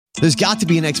There's got to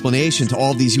be an explanation to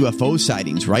all of these UFO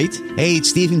sightings, right? Hey,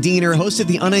 it's Stephen Diener, host of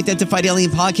the Unidentified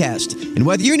Alien Podcast. And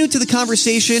whether you're new to the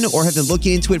conversation or have been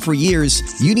looking into it for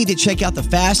years, you need to check out the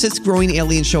fastest growing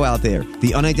alien show out there,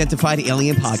 the Unidentified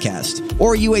Alien Podcast,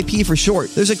 or UAP for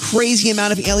short. There's a crazy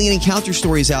amount of alien encounter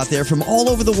stories out there from all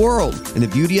over the world. And the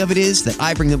beauty of it is that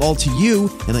I bring them all to you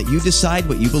and let you decide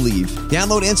what you believe.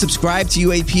 Download and subscribe to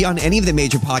UAP on any of the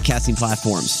major podcasting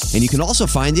platforms. And you can also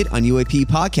find it on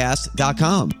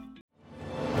UAPpodcast.com.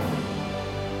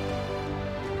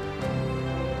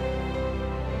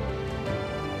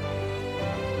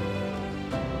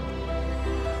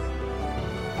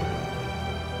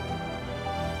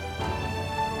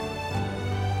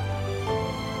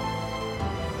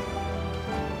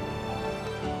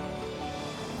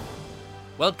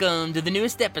 Welcome to the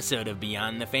newest episode of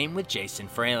Beyond the Fame with Jason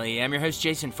Fraley. I'm your host,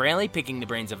 Jason Fraley, picking the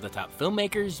brains of the top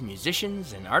filmmakers,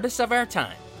 musicians, and artists of our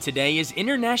time. Today is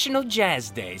International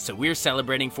Jazz Day, so we're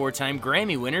celebrating four-time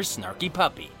Grammy winner Snarky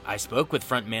Puppy. I spoke with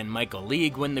frontman Michael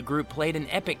League when the group played an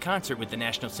epic concert with the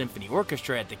National Symphony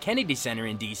Orchestra at the Kennedy Center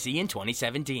in D.C. in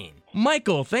 2017.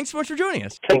 Michael, thanks so much for joining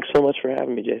us. Thanks so much for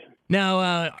having me, Jason.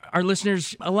 Now, our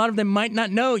listeners, a lot of them might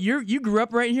not know, you grew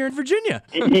up right here in Virginia.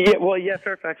 Yeah,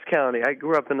 Fairfax County. I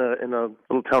grew up in a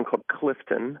little town called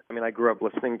Clifton. I mean, I grew up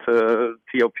listening to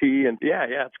T.O.P. and yeah,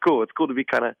 it's cool. It's cool to be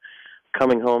kind of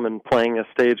coming home and playing a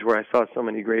stage where I saw so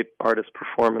many great artists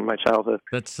perform in my childhood.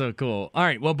 That's so cool. All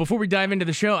right, well, before we dive into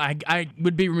the show, I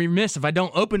would be remiss if I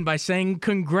don't open by saying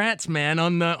congrats, man,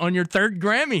 on your third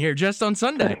Grammy here just on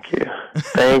Sunday.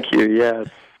 Thank you. Yeah,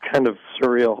 it's kind of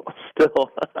surreal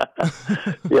still.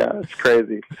 Yeah, it's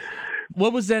crazy.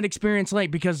 What was that experience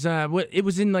like? Because it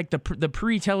was in like the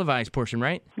pre-televised portion,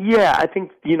 right? Yeah, I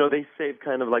think they saved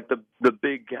kind of like the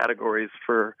big categories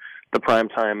for the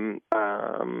primetime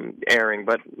airing,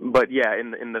 but yeah,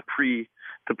 in the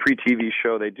pre-TV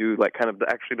show they do like kind of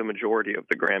actually the majority of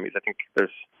the Grammys. I think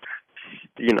there's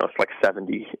it's like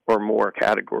 70 or more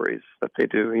categories that they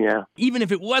do, yeah. Even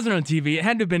if it wasn't on TV, it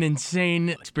had to have been an insane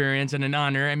experience and an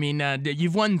honor. I mean,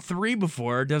 you've won 3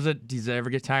 before. Does it ever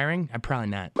get tiring? Probably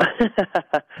not.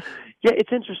 Yeah,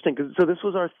 it's interesting, so this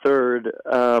was our third,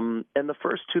 and the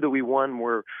first 2 that we won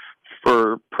were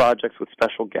for projects with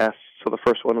special guests. So the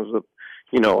first one was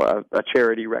a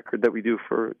charity record that we do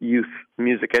for youth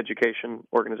music education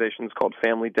organizations called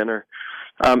Family Dinner,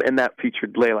 and that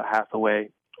featured Layla Hathaway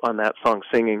on that song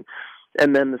singing.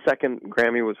 And then the second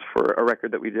Grammy was for a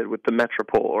record that we did with the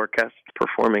Metropole Orchestra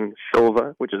performing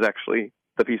Silva, which is actually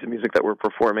the piece of music that we're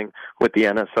performing with the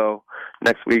NSO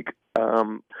next week.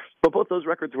 But both those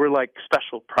records were like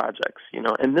special projects,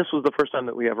 and this was the first time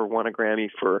that we ever won a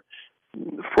Grammy for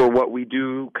what we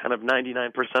do kind of 99%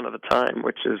 of the time,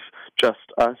 which is just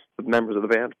us, the members of the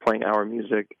band, playing our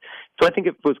music. So I think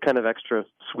it was kind of extra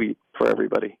sweet for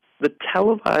everybody. The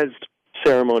televised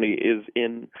ceremony is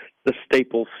in the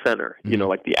Staples Center,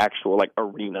 like the actual like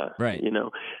arena, right?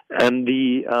 And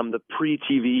the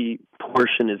pre-TV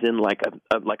portion is in like a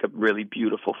really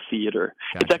beautiful theater.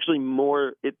 Gotcha. It's actually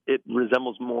more. It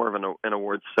resembles more of an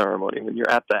awards ceremony. When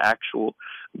you're at the actual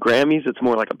Grammys, it's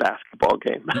more like a basketball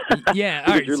game. Yeah,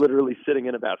 because you're literally sitting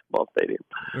in a basketball stadium.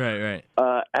 Right.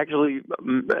 Actually,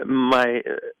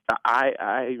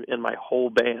 I and my whole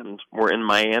band were in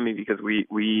Miami because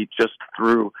we just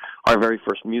threw our very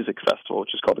first music festival,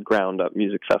 which is called the Ground Up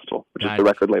Music Festival, which is the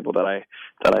record label that I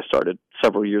started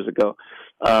several years ago.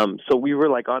 So we were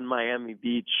like on Miami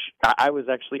Beach. I was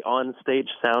actually on stage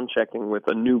sound checking with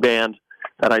a new band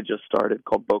that I just started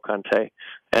called Bocante.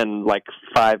 And like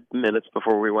 5 minutes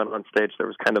before we went on stage, there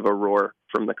was kind of a roar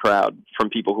from the crowd, from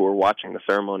people who were watching the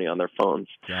ceremony on their phones.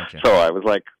 Gotcha. So I was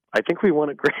like, I think we won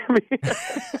a Grammy.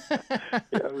 Yeah,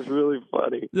 it was really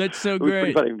funny. That's so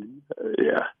great. Funny.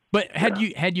 Yeah. But had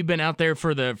you been out there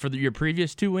for your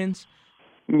previous 2 wins?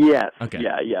 Yes. Okay.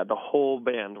 Yeah. The whole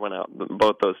band went out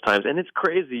both those times, and it's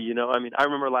crazy. I mean, I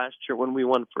remember last year when we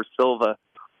won for Silva.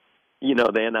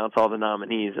 They announce all the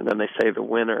nominees, and then they say the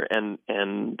winner, and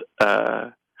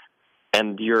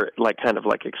you're like kind of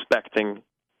like expecting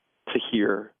to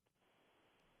hear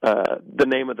the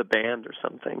name of the band or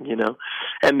something,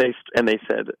 and they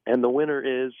said, and the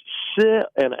winner is shit,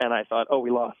 and I thought, oh,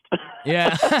 we lost.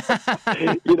 Yeah.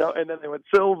 And then they went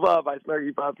Silva by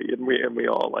Snarky Puppy, and we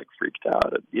all like freaked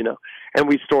out, and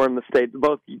we stormed the stage.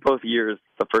 Both years,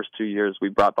 the first 2 years, we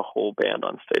brought the whole band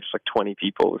on stage, like 20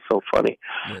 people. It was so funny.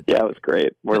 Yeah, it was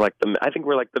great. I think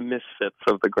we're like the misfits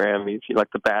of the Grammys, like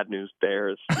the Bad News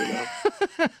Bears.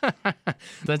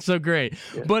 That's so great.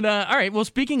 Yeah. But all right, well,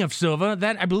 speaking of Silva,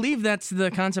 that believe that's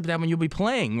the concept album you'll be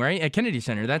playing, right, at Kennedy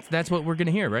Center. That's what we're going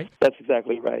to hear, right? That's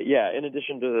exactly right. Yeah, in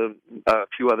addition to a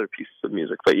few other pieces of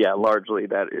music, but yeah, largely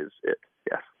that is it.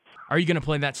 Yes. Are you going to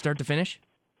play that start to finish?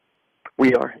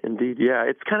 We are indeed. Yeah,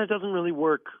 it kind of doesn't really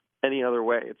work any other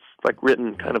way. It's like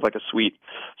written kind of like a suite,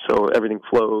 so everything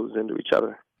flows into each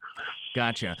other.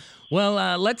 Gotcha.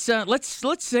 Well, let's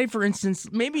say, for instance,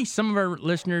 maybe some of our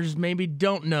listeners maybe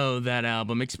don't know that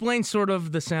album. Explain sort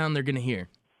of the sound they're going to hear.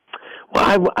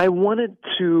 Well, I wanted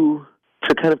to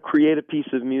kind of create a piece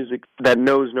of music that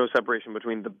knows no separation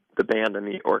between the band and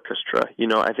the orchestra. You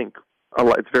know, I think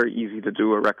it's very easy to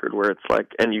do a record where it's like,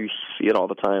 and you see it all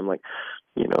the time, like,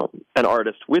 you know, an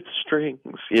artist with strings,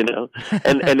 you know,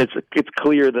 and it's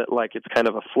clear that like it's kind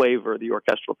of a flavor. The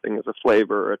orchestral thing is a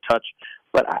flavor or a touch,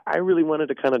 but I really wanted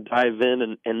to kind of dive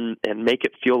in and make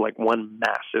it feel like one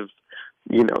massive,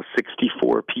 you know,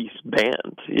 64-piece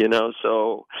band, you know.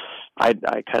 So I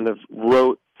kind of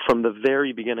wrote from the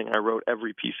very beginning. I wrote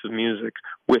every piece of music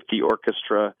with the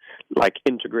orchestra like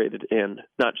integrated in,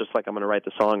 not just like I'm going to write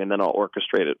the song and then I'll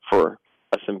orchestrate it for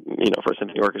a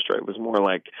symphony orchestra. It was more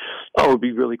like, oh, it would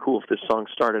be really cool if this song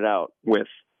started out with,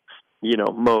 you know,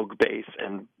 Moog bass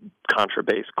and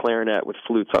contrabass clarinet with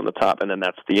flutes on the top, and then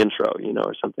that's the intro, you know,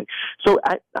 or something. So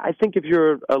I think if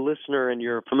you're a listener and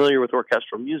you're familiar with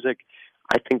orchestral music,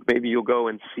 I think maybe you'll go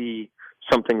and see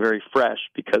something very fresh,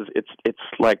 because it's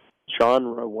like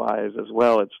genre-wise as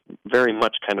well. It's very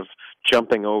much kind of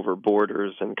jumping over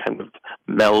borders and kind of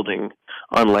melding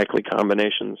unlikely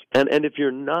combinations. And if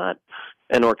you're not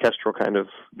an orchestral kind of,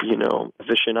 you know,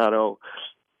 aficionado,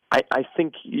 I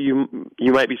think you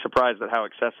might be surprised at how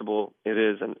accessible it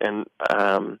is and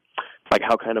like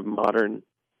how kind of modern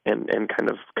and kind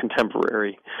of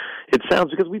contemporary it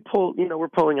sounds, because we're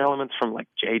pulling elements from like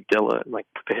Jay Dilla and like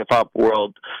the hip hop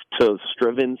world to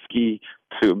Stravinsky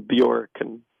to Bjork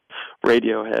and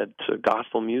Radiohead to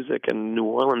gospel music and New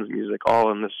Orleans music,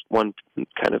 all in this one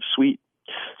kind of suite.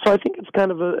 So I think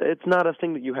it's not a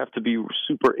thing that you have to be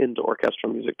super into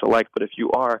orchestral music to like, but if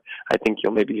you are, I think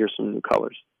you'll maybe hear some new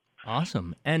colors.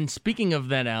 Awesome. And speaking of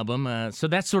that album, so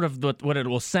that's sort of what it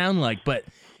will sound like, but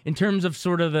in terms of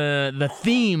sort of the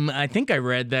theme, I think I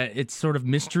read that it's sort of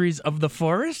Mysteries of the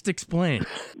Forest. Explain.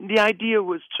 The idea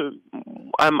was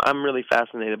I'm really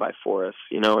fascinated by forests,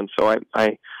 you know, and so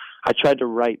I tried to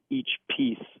write each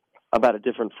piece about a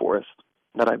different forest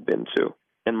that I've been to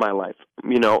in my life,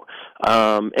 you know,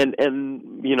 and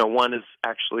you know, one is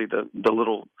actually the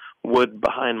little wood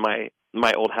behind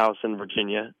my old house in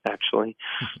Virginia, actually.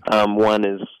 One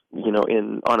is, you know,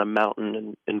 on a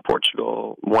mountain in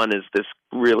Portugal. One is this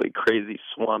really crazy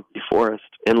swampy forest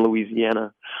in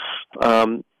Louisiana.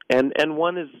 And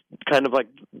one is kind of like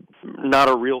not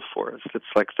a real forest. It's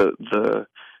like the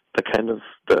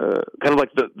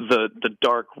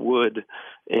dark wood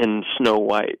in Snow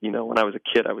White. You know, when I was a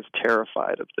kid, I was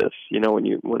terrified of this. You know,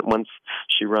 once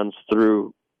she runs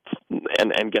through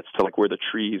and gets to like where the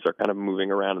trees are kind of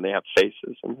moving around and they have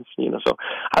faces, and you know, so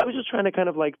I was just trying to kind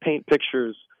of like paint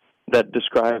pictures that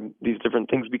describe these different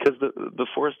things, because the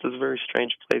forest is a very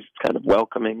strange place. It's kind of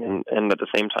welcoming and at the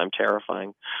same time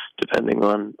terrifying, depending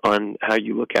on how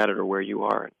you look at it or where you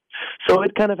are. So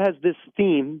it kind of has this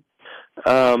theme,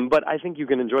 but I think you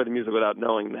can enjoy the music without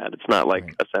knowing that. It's not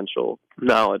like essential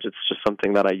knowledge. It's just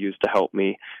something that I use to help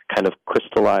me kind of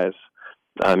crystallize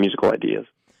musical ideas.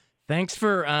 Thanks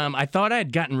for, I thought I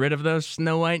had gotten rid of those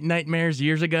Snow White nightmares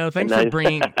years ago. Thanks for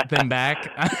bringing them back.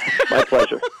 My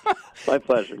pleasure. My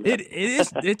pleasure.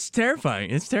 It's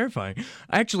terrifying. It's terrifying.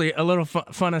 Actually, a little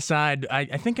fun aside,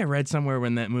 I think I read somewhere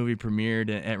when that movie premiered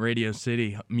at Radio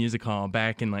City Music Hall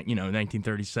back in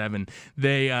 1937,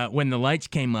 they when the lights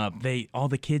came up, all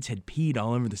the kids had peed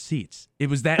all over the seats. It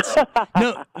was that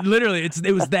no, literally,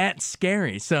 it was that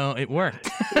scary. So it worked.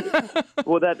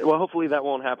 Well, hopefully that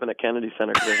won't happen at Kennedy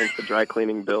Center, because I think the dry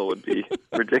cleaning bill would be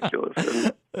ridiculous.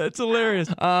 That's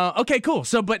hilarious. Okay, cool.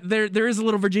 So, but there is a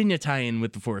little Virginia tie-in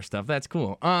with the forest stuff. That's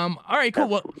cool. All right, cool.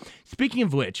 Well, speaking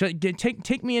of which,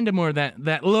 take me into more of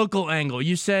that local angle.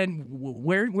 You said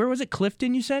where was it?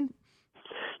 Clifton, you said?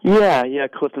 Yeah,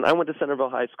 Clifton. I went to Centerville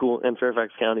High School in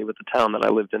Fairfax County, but the town that I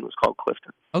lived in was called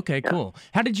Clifton. Okay, cool.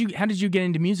 How did you get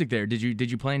into music there? Did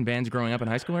you play in bands growing up in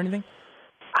high school or anything?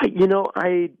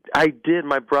 I did.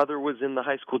 My brother was in the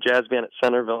high school jazz band at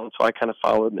Centerville, and so I kind of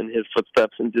followed in his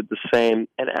footsteps and did the same.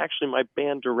 And actually, my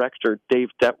band director, Dave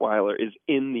Detweiler, is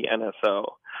in the NSO.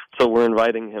 So we're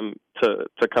inviting him to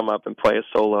come up and play a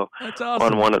solo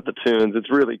on one of the tunes. It's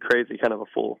really crazy, kind of a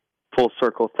full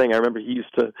circle thing. I remember he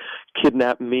used to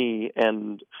kidnap me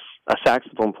and a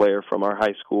saxophone player from our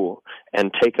high school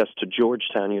and take us to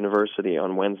Georgetown University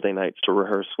on Wednesday nights to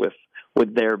rehearse with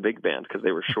with their big band because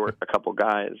they were short a couple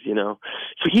guys, you know.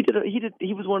 So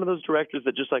he was one of those directors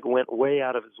that just like went way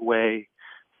out of his way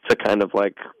to kind of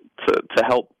like to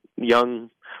help young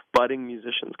budding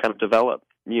musicians kind of develop,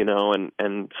 you know,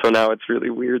 and so now it's really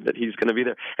weird that he's going to be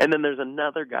there. And then there's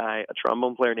another guy, a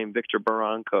trombone player named Victor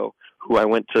Barranco, who I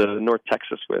went to North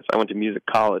Texas with. I went to music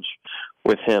college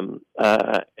with him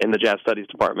in the jazz studies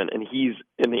department, and he's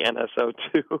in the NSO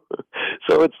too.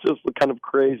 So it's just kind of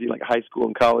crazy, like high school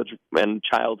and college and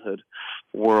childhood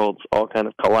worlds all kind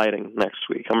of colliding next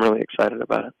week. I'm really excited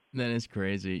about it. That is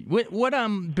crazy. What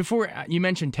before you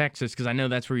mentioned Texas, because I know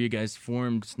that's where you guys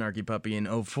formed Snarky Puppy in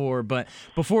 '04. But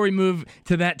before we move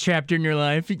to that chapter in your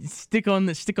life, stick on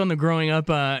the growing up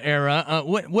era.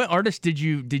 What artist did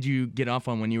you get off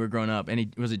on when you were growing up?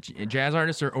 Was it a jazz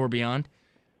artist or beyond?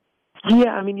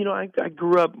 Yeah, I mean, you know, I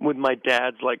grew up with my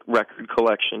dad's like record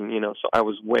collection, you know, so I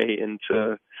was way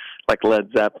into like Led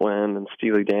Zeppelin and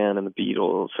Steely Dan and the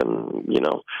Beatles and, you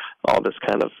know, all this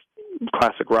kind of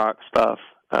classic rock stuff.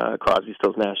 Crosby,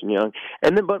 Stills, Nash and Young,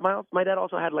 and then but my dad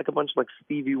also had like a bunch of like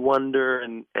Stevie Wonder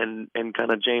and kind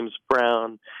of James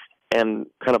Brown and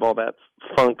kind of all that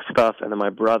funk stuff, and then my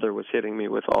brother was hitting me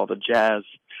with all the jazz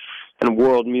and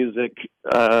world music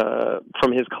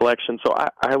from his collection. So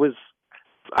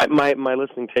my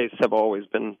listening tastes have always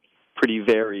been pretty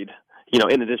varied. You know,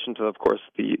 in addition to, of course,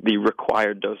 the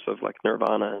required dose of like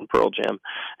Nirvana and Pearl Jam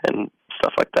and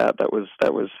stuff like that. That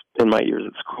was in my ears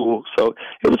at school. So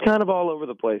it was kind of all over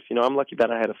the place. You know, I'm lucky that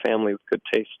I had a family with good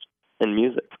taste in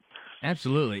music.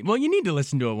 Absolutely. Well, you need to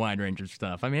listen to a wide range of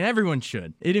stuff. I mean, everyone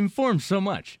should. It informs so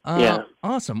much. Yeah.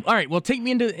 Awesome. All right. Well, take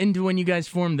me into when you guys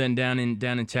formed then down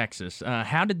in Texas.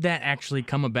 How did that actually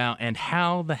come about, and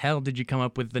how the hell did you come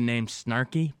up with the name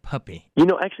Snarky Puppy? You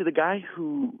know, actually, the guy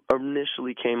who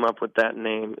initially came up with that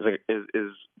name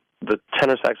is the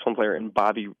tenor saxophone player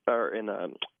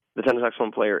the tenor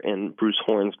saxophone player in Bruce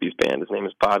Hornsby's band. His name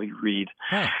is Bobby Reed.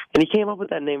 Huh. And he came up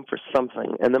with that name for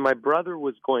something. And then my brother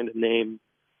was going to name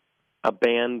a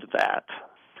band that,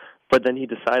 but then he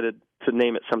decided to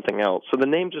name it something else. So the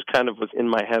name just kind of was in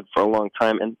my head for a long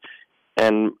time, and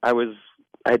I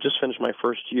had just finished my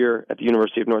first year at the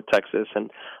University of North Texas, and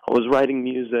I was writing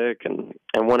music and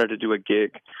wanted to do a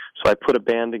gig. So I put a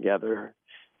band together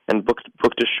and booked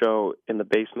a show in the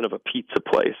basement of a pizza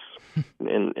place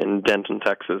in Denton,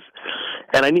 Texas.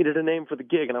 And I needed a name for the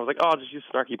gig, and I was like, oh, I'll just use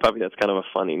Snarky Puppy. That's kind of a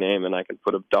funny name, and I can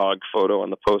put a dog photo on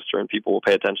the poster, and people will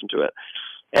pay attention to it.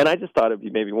 And I just thought it'd be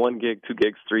maybe 1 gig, 2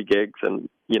 gigs, 3 gigs, and,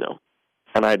 you know,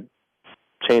 and I'd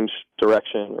change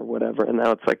direction or whatever. And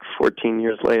now it's like 14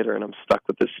 years later, and I'm stuck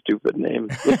with this stupid name.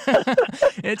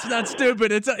 It's not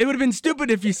stupid. It would have been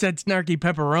stupid if you said Snarky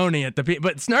Pepperoni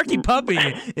but Snarky Puppy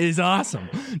is awesome.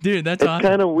 Dude, that's awesome. It's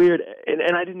kind of weird.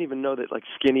 And I didn't even know that, like,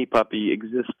 Skinny Puppy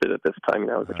existed at this time. You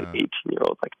know, I was like an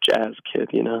 18-year-old, like, jazz kid,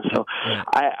 you know.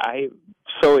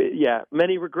 So yeah.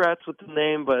 Many regrets with the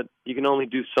name, but you can only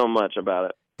do so much about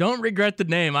it. Don't regret the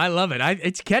name. I love it.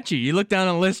 It's catchy. You look down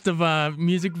a list of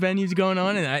music venues going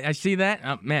on, and I see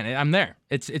that. Man, I'm there.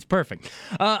 It's perfect.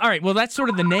 All right. Well, that's sort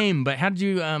of the name, but how did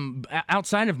you,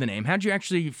 outside of the name, how did you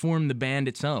actually form the band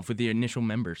itself with the initial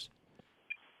members?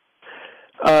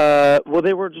 Well,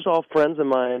 they were just all friends of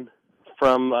mine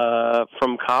from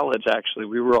college, actually.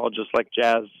 We were all just like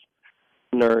jazz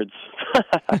nerds,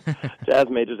 jazz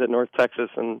majors at North Texas,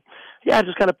 and yeah, I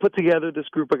just kind of put together this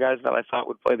group of guys that I thought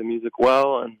would play the music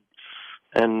well,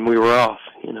 and we were off,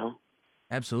 you know.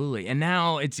 Absolutely. And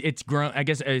now it's grown. I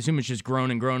guess I assume it's just grown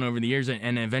and grown over the years,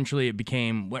 and eventually it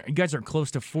became. You guys are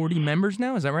close to 40 members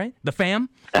now. Is that right? The fam?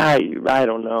 I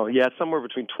don't know. Yeah, somewhere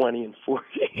between 20 and 40.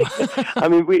 I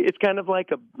mean, it's kind of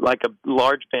like a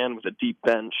large band with a deep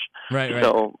bench. Right.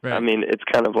 So I mean, it's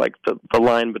kind of like the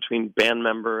line between band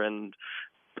member and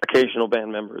occasional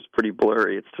band member is pretty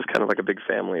blurry. It's just kind of like a big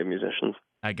family of musicians.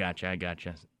 I gotcha.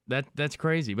 That's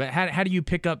crazy. But how do you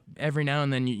pick up every now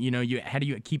and then? How do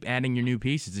you keep adding your new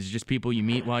pieces? Is it just people you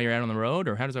meet while you're out on the road,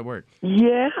 or how does that work?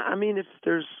 Yeah, I mean, if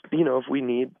there's if we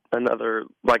need another,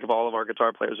 like if all of our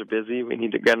guitar players are busy, we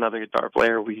need to get another guitar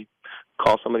player. We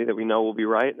call somebody that we know will be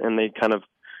right, and they kind of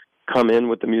come in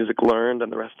with the music learned,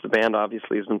 and the rest of the band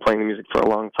obviously has been playing the music for a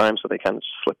long time, so they kind of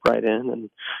slip right in, and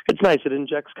it's nice. It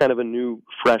injects kind of a new,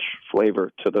 fresh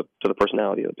flavor to the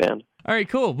personality of the band. All right,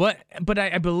 cool. But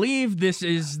I believe this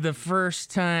is the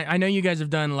first time. I know you guys have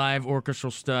done live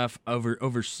orchestral stuff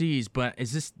overseas, but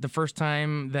is this the first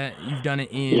time that you've done it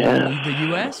in the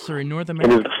U.S. or in North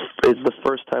America? It's the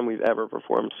first time we've ever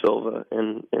performed Silva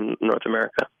in North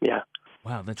America. Yeah.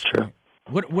 Wow, that's true.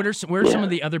 Where are some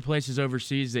of the other places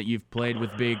overseas that you've played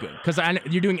with big? Because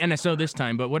you're doing NSO this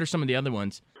time, but what are some of the other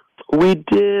ones? We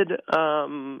did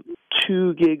 2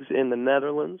 2 gigs in the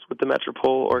Netherlands with the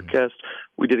Metropole Orchestra.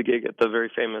 We did a gig at the very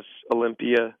famous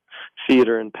Olympia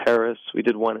Theater in Paris. We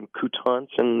did one in Coutances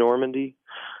in Normandy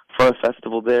for a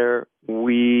festival there.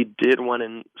 We did one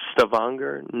in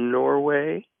Stavanger,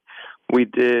 Norway. We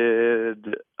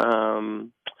did,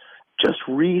 just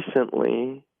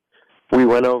recently, we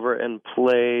went over and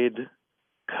played,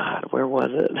 God, where was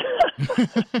it?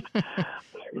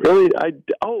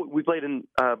 We played in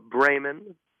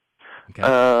Bremen, Okay.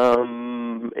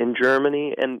 in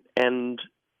Germany, and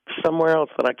somewhere else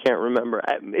that I can't remember.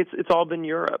 It's all been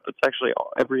Europe. It's actually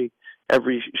every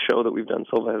show that we've done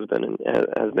so far has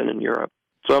been in Europe.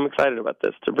 So I'm excited about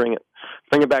this, to bring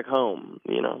it back home.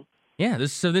 Yeah,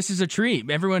 this is a treat.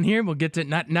 Everyone here will get to,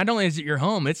 not only is it your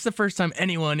home, it's the first time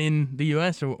anyone in the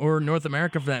U.S. or North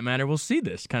America, for that matter, will see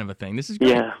this kind of a thing. This is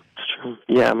great. Yeah, it's true.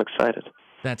 Yeah, I'm excited.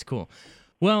 That's cool.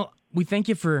 Well, we thank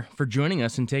you for joining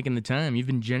us and taking the time. You've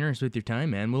been generous with your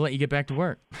time, man. We'll let you get back to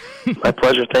work. My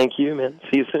pleasure. Thank you, man.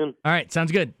 See you soon. All right,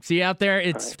 sounds good. See you out there.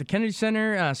 It's the Kennedy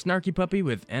Center, Snarky Puppy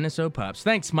with NSO Pops.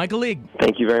 Thanks, Michael League.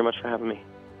 Thank you very much for having me.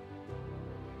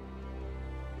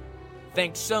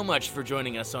 Thanks so much for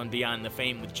joining us on Beyond the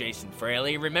Fame with Jason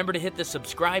Fraley. Remember to hit the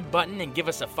subscribe button and give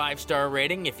us a 5-star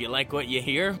rating if you like what you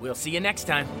hear. We'll see you next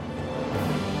time.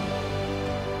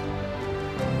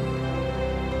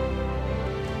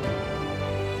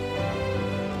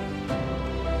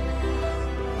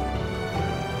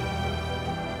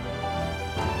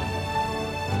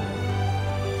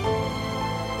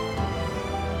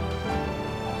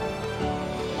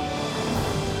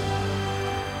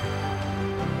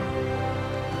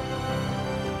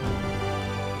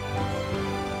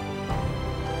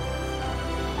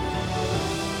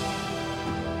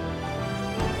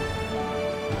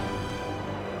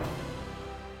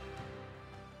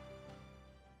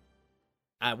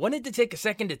 I wanted to take a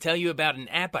second to tell you about an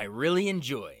app I really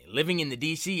enjoy. Living in the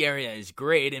DC area is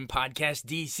great, and Podcast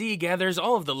DC gathers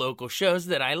all of the local shows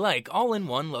that I like all in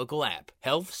one local app.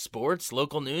 Health, sports,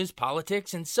 local news,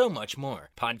 politics, and so much more.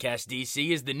 Podcast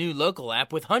DC is the new local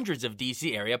app with hundreds of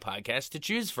DC area podcasts to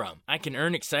choose from. I can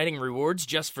earn exciting rewards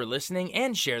just for listening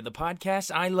and share the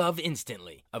podcasts I love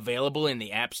instantly. Available in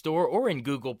the App Store or in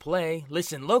Google Play,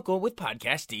 listen local with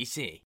Podcast DC.